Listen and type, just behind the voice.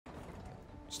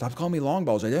Stop calling me long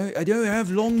balls. I don't have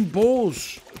long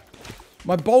balls.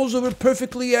 My balls are a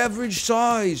perfectly average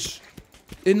size.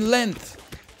 In length.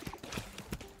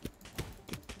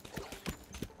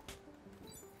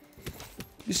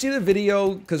 You see the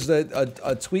video? Because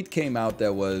a tweet came out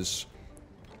that was...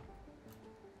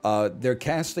 they're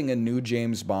casting a new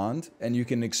James Bond, and you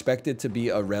can expect it to be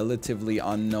a relatively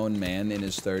unknown man in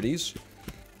his 30s.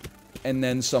 And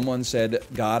then someone said,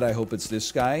 God, I hope it's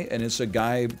this guy. And it's a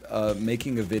guy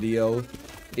making a video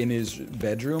in his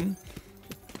bedroom.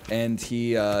 And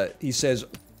he says,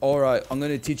 all right, I'm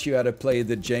going to teach you how to play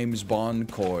the James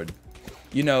Bond chord.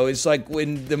 You know, it's like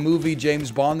when the movie James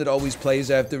Bond, it always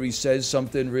plays after he says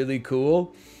something really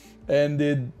cool. And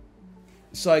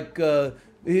it's like,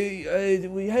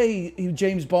 hey,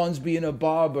 James Bond's being a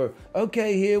barber.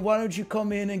 Okay, here, why don't you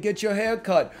come in and get your hair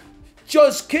cut?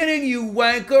 Just kidding, you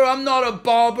wanker. I'm not a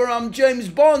barber. I'm James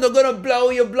Bond. I'm gonna blow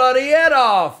your bloody head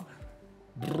off.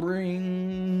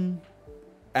 Bring.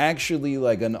 Actually,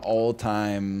 like an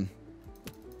all-time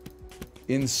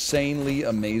insanely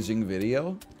amazing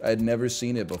video. I'd never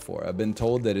seen it before. I've been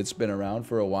told that it's been around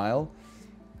for a while.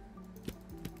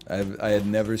 I had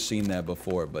never seen that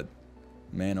before, but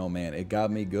man, oh man, it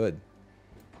got me good.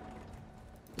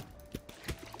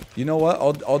 You know what?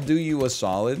 I'll do you a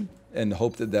solid and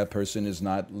hope that that person is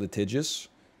not litigious.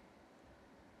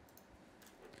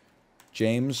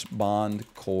 James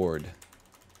Bond chord.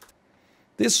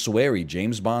 This sweary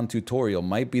James Bond tutorial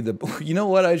might be the... You know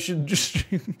what? I should just...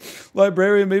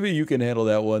 Librarian, maybe you can handle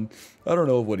that one. I don't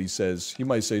know what he says. He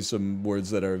might say some words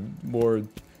that are more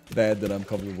bad than I'm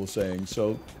comfortable saying,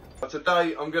 so...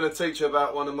 Today I'm going to teach you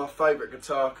about one of my favourite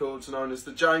guitar chords known as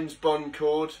the James Bond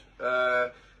chord.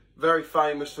 Very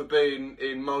famous for being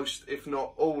in most, if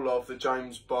not all, of the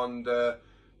James Bond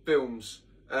films.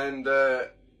 And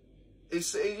it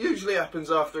usually happens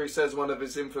after he says one of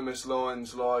his infamous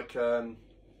lines like, oh,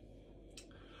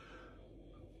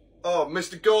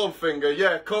 Mr. Goldfinger,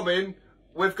 yeah, come in.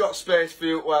 We've got space for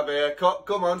you to have a haircut.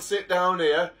 Come on, sit down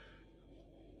here.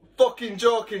 Fucking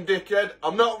joking, dickhead.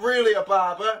 I'm not really a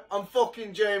barber. I'm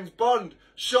fucking James Bond.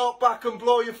 Short back and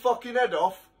blow your fucking head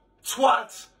off.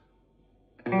 Twat!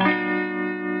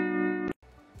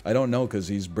 I don't know, because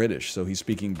he's British, so he's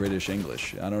speaking British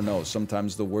English. I don't know.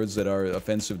 Sometimes the words that are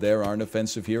offensive there aren't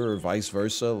offensive here, or vice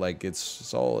versa. Like,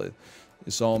 it's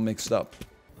all mixed up.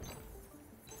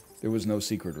 There was no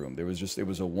secret room. There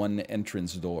was a one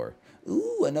entrance door.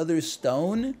 Ooh, another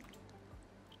stone?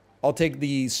 I'll take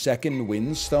the second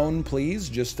wind stone, please,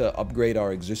 just to upgrade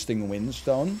our existing wind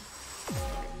stone.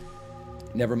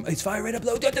 Never mind. It's fire right up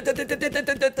low.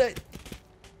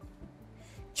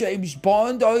 James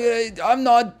Bond, I'm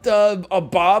not a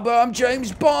barber. I'm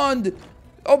James Bond.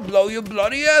 I'll blow your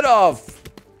bloody head off.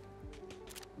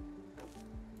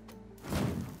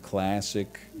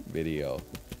 Classic video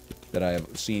that I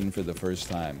have seen for the first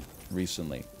time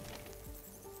recently.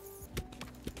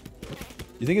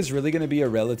 You think it's really going to be a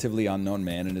relatively unknown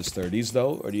man in his 30s,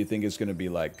 though? Or do you think it's going to be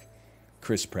like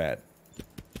Chris Pratt?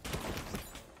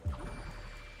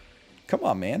 Come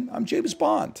on, man. I'm James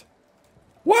Bond.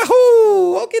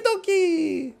 Wahoo! Okie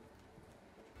dokie!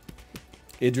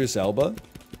 Idris Elba?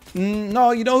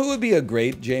 No, you know who would be a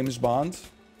great James Bond?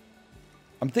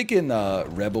 I'm thinking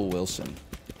Rebel Wilson.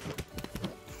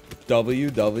 W.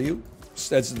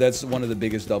 That's one of the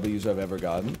biggest W's I've ever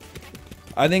gotten.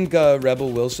 I think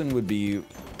Rebel Wilson would be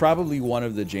probably one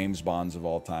of the James Bonds of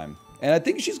all time. And I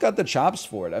think she's got the chops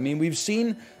for it. I mean, we've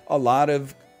seen a lot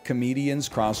of comedians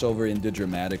cross over into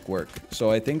dramatic work.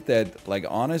 So I think that, like,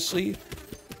 honestly,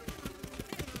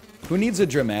 who needs a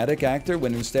dramatic actor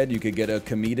when instead you could get a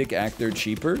comedic actor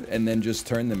cheaper and then just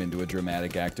turn them into a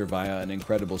dramatic actor via an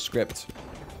incredible script?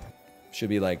 Should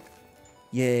be like,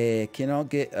 yeah, can I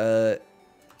get a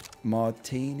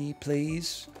martini,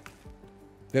 please?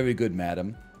 Very good,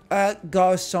 madam.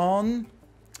 Garçon?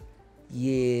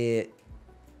 Yeah.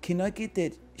 Can I get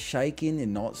that shaken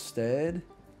and not stirred?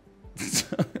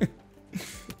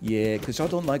 Yeah, because I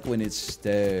don't like when it's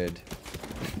stirred.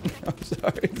 I'm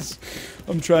sorry.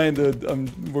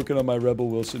 I'm working on my Rebel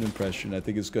Wilson impression. I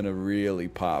think it's going to really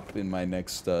pop in my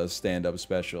next stand-up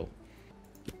special.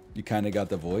 You kind of got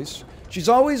the voice. She's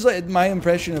always like, my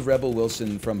impression of Rebel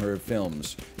Wilson from her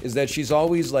films is that she's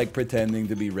always like pretending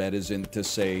to be reticent to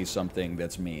say something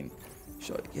that's mean. She's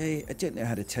like, yeah, I don't know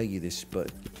how to tell you this,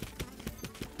 but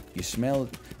you smell.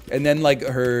 And then like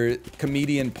her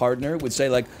comedian partner would say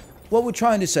like, what we're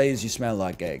trying to say is you smell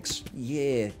like eggs.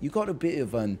 Yeah, you got a bit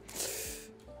of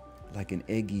like an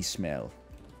eggy smell.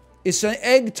 It's an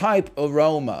egg type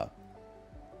aroma.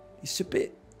 It's a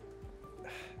bit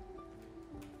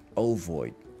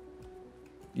ovoid.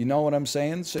 You know what I'm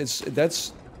saying? So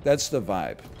that's That's the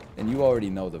vibe. And you already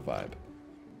know the vibe.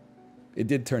 It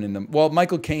did turn into... Well,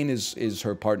 Michael Caine is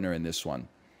her partner in this one.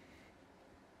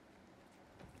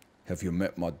 Have you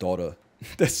met my daughter?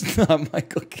 That's not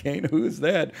Michael Caine. Who is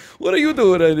that? What are you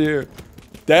doing in here?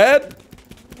 Dad?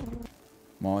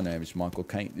 My name is Michael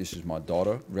Caine. This is my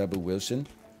daughter, Rebel Wilson.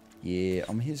 Yeah,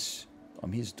 I'm his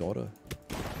daughter.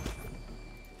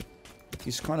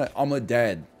 He's kind of... I'm a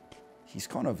dad. He's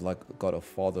kind of like got a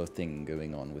father thing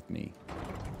going on with me.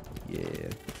 Yeah.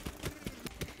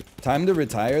 Time to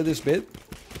retire this bit.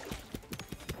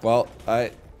 Well,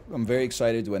 I'm very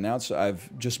excited to announce I've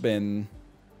just been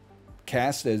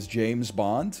cast as James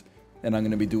Bond, and I'm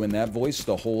going to be doing that voice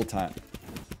the whole time.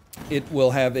 It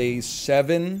will have a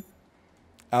 7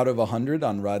 out of 100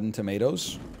 on Rotten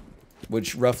Tomatoes,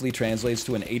 which roughly translates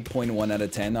to an 8.1 out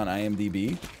of 10 on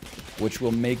IMDb, which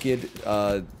will make it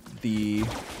the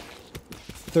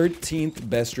 13th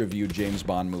best reviewed James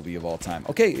Bond movie of all time.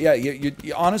 Okay, yeah, you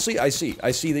honestly, I see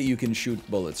that you can shoot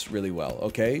bullets really well.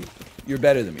 Okay, you're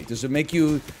better than me. Does it make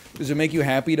you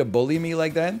happy to bully me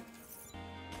like that?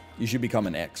 You should become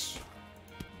an X.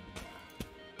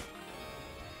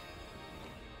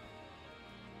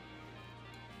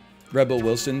 Rebel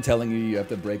Wilson telling you you have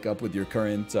to break up with your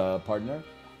current partner.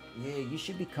 Yeah, you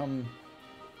should become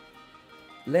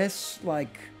less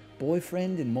like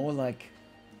boyfriend and more like...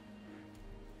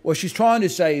 What she's trying to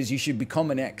say is you should become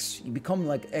an X. You become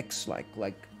like X, like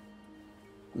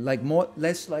more,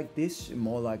 less like this and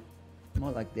more like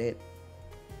that.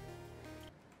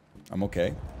 I'm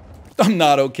okay. I'm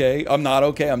not okay. I'm not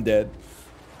okay. I'm dead.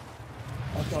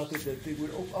 I thought that thing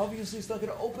would... Obviously, it's not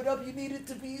going to open up. You need it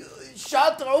to be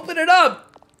shot to open it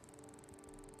up.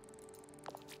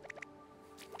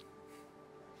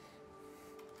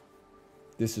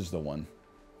 This is the one.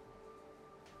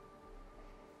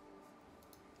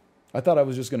 I thought I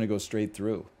was just going to go straight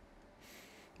through.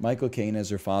 Michael Caine as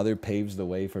her father paves the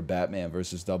way for Batman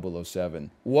versus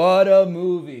 007. What a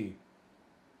movie.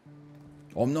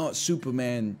 I'm not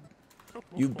Superman.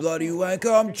 You bloody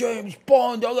wanker. I'm James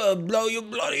Bond. I'm going to blow your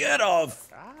bloody head off.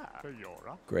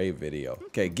 Great video.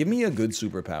 Okay, give me a good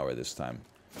superpower this time.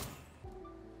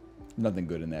 Nothing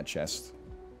good in that chest.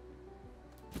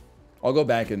 I'll go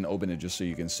back and open it just so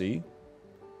you can see.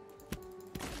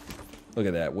 Look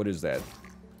at that. What is that?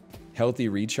 Healthy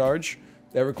recharge.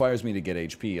 That requires me to get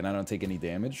HP, and I don't take any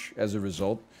damage. As a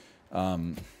result,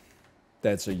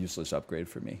 that's a useless upgrade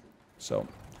for me. So,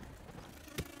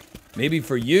 maybe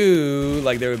for you,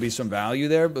 like, there would be some value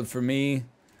there, but for me,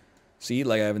 see,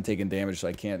 like, I haven't taken damage, so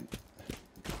I can't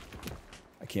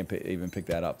even pick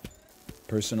that up.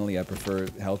 Personally, I prefer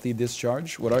healthy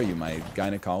discharge. What are you, my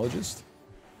gynecologist?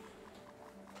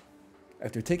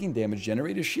 After taking damage,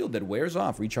 generate a shield that wears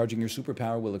off. Recharging your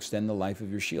superpower will extend the life of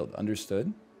your shield.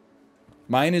 Understood?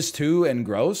 -2 and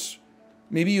gross?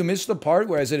 Maybe you missed the part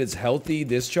where I said it's healthy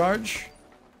discharge?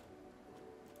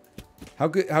 How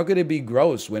could it be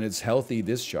gross when it's healthy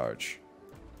discharge?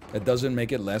 That doesn't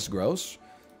make it less gross?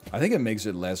 I think it makes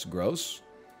it less gross.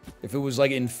 If it was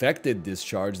like infected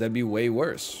discharge, that'd be way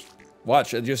worse. Watch,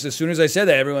 just as soon as I said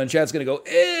that, everyone in chat's gonna go,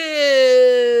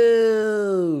 ew!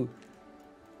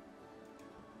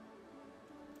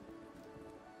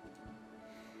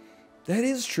 That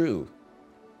is true.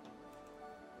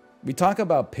 We talk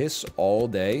about piss all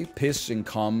day. Piss and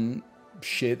cum,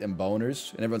 shit and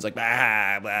boners. And everyone's like,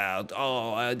 well,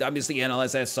 oh, obviously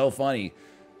NLS, that's so funny.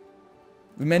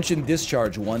 We mentioned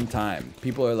discharge one time.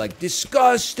 People are like,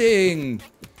 disgusting!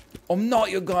 I'm not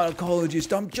your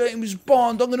gynecologist. I'm James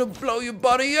Bond. I'm gonna blow your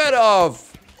bloody head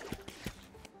off!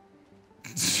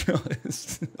 So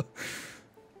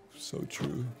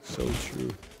true. So true.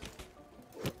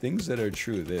 Things that are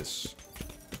true, this.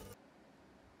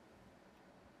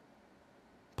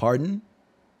 Pardon?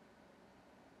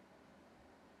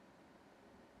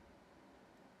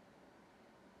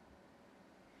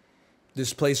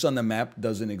 This place on the map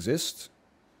doesn't exist.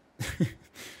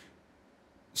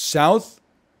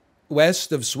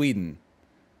 Southwest of Sweden.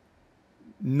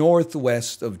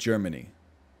 Northwest of Germany.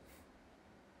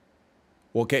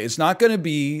 Okay, it's not going to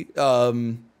be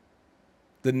the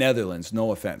Netherlands,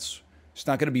 no offense. It's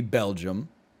not going to be Belgium.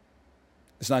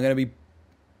 It's not going to be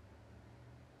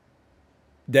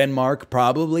Denmark,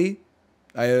 probably,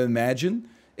 I imagine.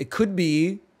 It could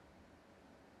be,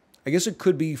 I guess it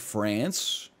could be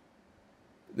France.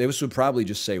 They would probably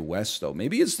just say west, though.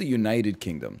 Maybe it's the United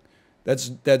Kingdom.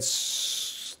 That's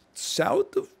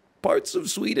south of parts of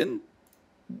Sweden.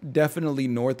 Definitely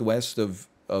northwest of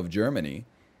Germany.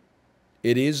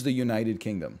 It is the United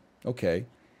Kingdom. Okay.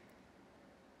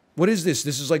 What is this?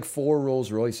 This is like 4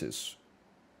 Rolls Royces.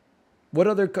 What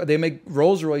other, they make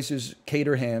Rolls Royces,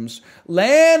 Caterhams,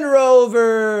 Land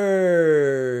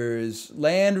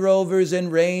Rovers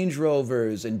and Range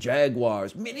Rovers and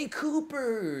Jaguars, Mini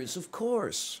Coopers, of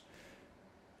course.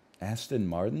 Aston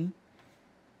Martin?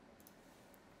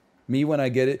 Me when I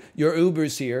get it. Your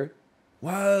Uber's here.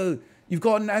 Wow, you've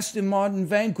got an Aston Martin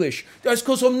Vanquish. That's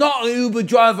because I'm not an Uber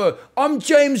driver. I'm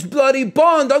James bloody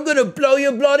Bond. I'm going to blow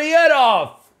your bloody head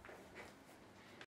off.